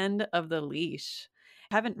Other End of the Leash.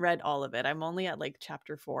 I haven't read all of it. I'm only at like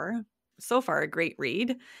chapter 4. So far, a great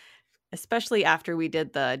read, especially after we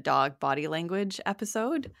did the dog body language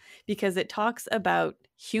episode, because it talks about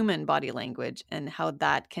human body language and how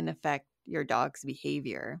that can affect your dog's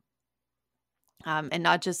behavior. And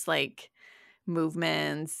not just like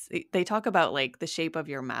movements. They talk about like the shape of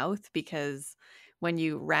your mouth, because when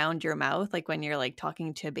you round your mouth, like when you're like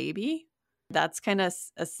talking to a baby, that's kind of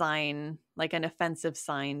a sign, like an offensive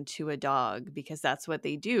sign to a dog, because that's what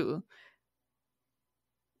they do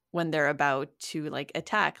when they're about to like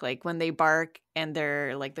attack. Like when they bark and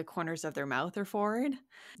they're like the corners of their mouth are forward,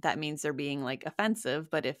 that means they're being like offensive.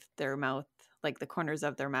 But if their mouth, like the corners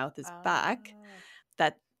of their mouth is back,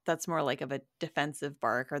 Ah. that's more like of a defensive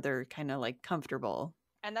bark, or they're kind of like comfortable.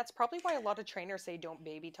 And that's probably why a lot of trainers say don't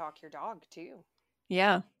baby talk your dog too.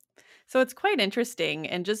 Yeah. So it's quite interesting,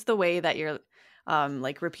 and just the way that you're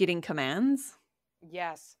like repeating commands.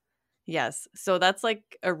 Yes. Yes. So that's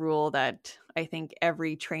like a rule that I think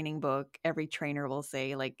every training book, every trainer will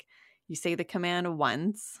say, like, you say the command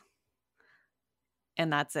once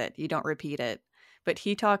and that's it. You don't repeat it. But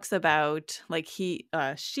he talks about like she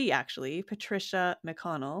actually, Patricia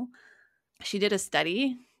McConnell, she did a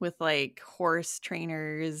study with like horse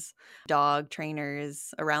trainers, dog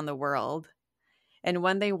trainers around the world. And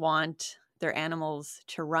when they want their animals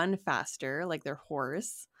to run faster, like their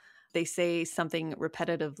horse, they say something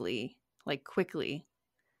repetitively, like quickly.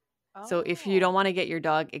 So if you don't Oh. want to get your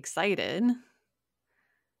dog excited,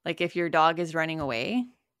 like if your dog is running away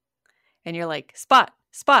and you're like, spot,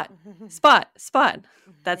 spot, spot, spot,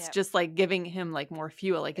 that's Yeah. just like giving him like more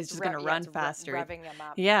fuel. Like he's just going to run It's faster. revving him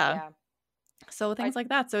up. Yeah. Yeah. So things like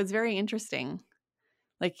that. So it's very interesting.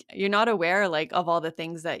 Like you're not aware like of all the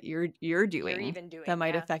things that you're You're doing even doing. that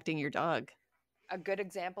might Yeah. affecting your dog. A good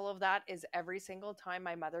example of that is every single time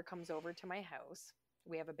my mother comes over to my house,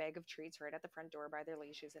 we have a bag of treats right at the front door by their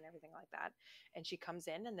leashes and everything like that. And she comes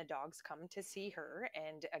in and the dogs come to see her.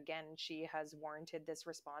 And again, she has warranted this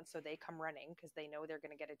response. So they come running because they know they're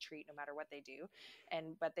going to get a treat no matter what they do.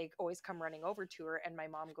 But they always come running over to her. And my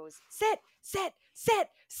mom goes, sit, sit, sit,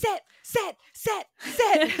 sit, sit, sit,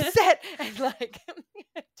 sit, sit. And like,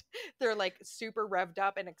 they're like super revved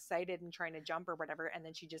up and excited and trying to jump or whatever. And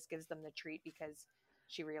then she just gives them the treat because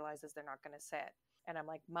she realizes they're not going to sit. And I'm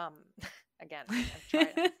like, Mom, again,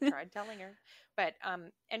 I've tried telling her. But,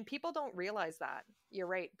 and people don't realize that. You're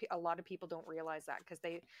right. A lot of people don't realize that because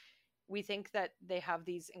we think that they have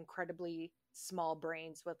these incredibly small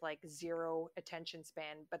brains with like zero attention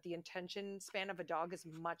span, but the attention span of a dog is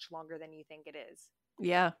much longer than you think it is.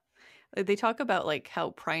 Yeah. They talk about like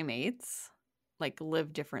how primates like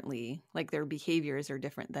live differently, like their behaviors are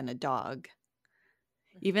different than a dog.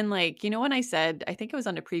 Even like, when I said, I think it was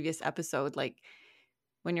on a previous episode, like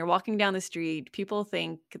when you're walking down the street, people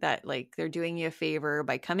think that like they're doing you a favor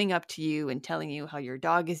by coming up to you and telling you how your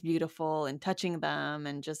dog is beautiful and touching them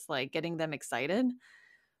and just like getting them excited.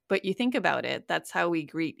 But you think about it, that's how we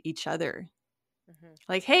greet each other.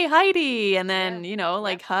 Like, hey, Heidi. And then,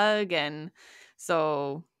 like hug. And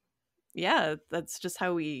so, yeah, that's just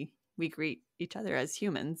how we greet each other as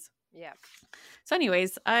humans. Yeah. So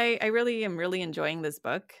anyways, I really am really enjoying this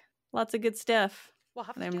book. Lots of good stuff. We'll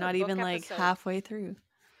have to I'm do not a book even like episode. halfway through.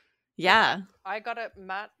 Yeah.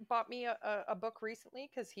 Matt bought me a book recently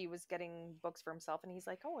because he was getting books for himself and he's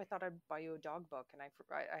like, oh, I thought I'd buy you a dog book. And I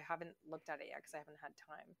haven't looked at it yet because I haven't had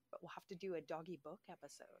time, but we'll have to do a doggy book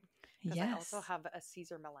episode because I also have a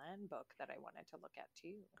Cesar Millan book that I wanted to look at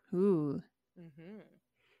too. Ooh.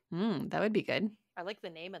 Mm-hmm. That would be good. I like the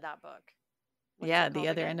name of that book. Yeah, The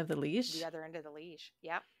Other End of the Leash. The Other End of the Leash.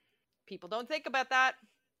 Yeah. People don't think about that.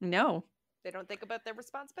 No. They don't think about their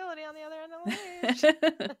responsibility on the other end of the leash.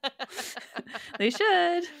 They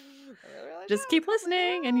should. Just keep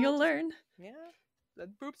listening and you'll learn. Yeah. The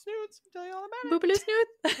Boop Snoots will tell you all about it.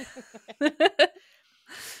 Boopaloo Snoot.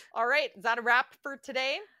 All right. Is that a wrap for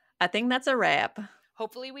today? I think that's a wrap.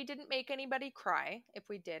 Hopefully we didn't make anybody cry. If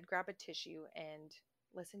we did, grab a tissue and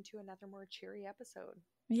listen to another more cheery episode.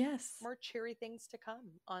 Yes. More cheery things to come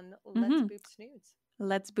on Let's Boop Snoots.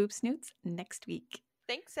 Let's Boop Snoots next week.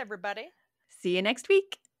 Thanks, everybody. See you next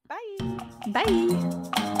week. Bye.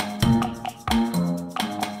 Bye.